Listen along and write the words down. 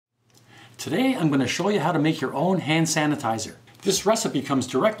Today I'm going to show you how to make your own hand sanitizer. This recipe comes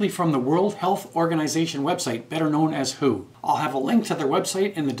directly from the World Health Organization website, better known as WHO. I'll have a link to their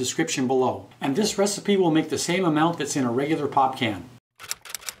website in the description below. And this recipe will make the same amount that's in a regular pop can.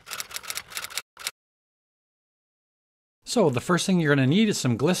 So the first thing you're going to need is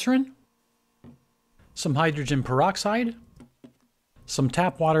some glycerin, some hydrogen peroxide, some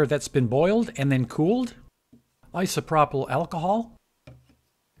tap water that's been boiled and then cooled, isopropyl alcohol,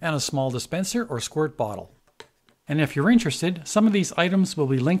 and a small dispenser or squirt bottle. And if you're interested, some of these items will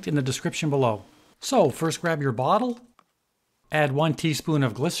be linked in the description below. So first grab your bottle, add 1 teaspoon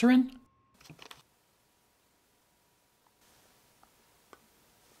of glycerin,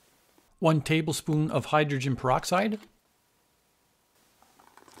 one tablespoon of hydrogen peroxide,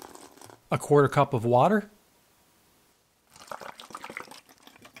 a 1/4 cup of water,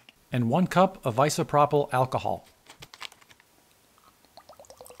 and 1 cup of isopropyl alcohol.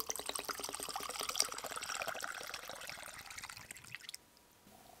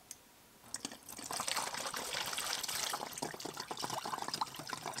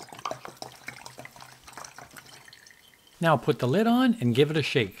 Now put the lid on and give it a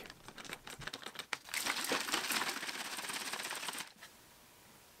shake.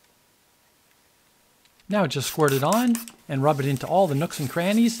 Now just squirt it on and rub it into all the nooks and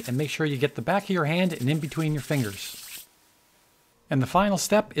crannies and make sure you get the back of your hand and in between your fingers. And the final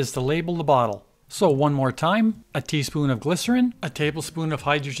step is to label the bottle. So one more time, a teaspoon of glycerin, a tablespoon of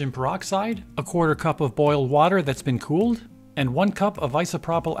hydrogen peroxide, a 1/4 cup of boiled water that's been cooled, and 1 cup of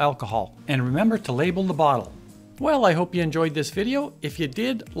isopropyl alcohol. And remember to label the bottle. Well, I hope you enjoyed this video. If you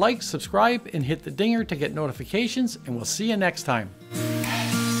did, like, subscribe, and hit the dinger to get notifications, and we'll see you next time.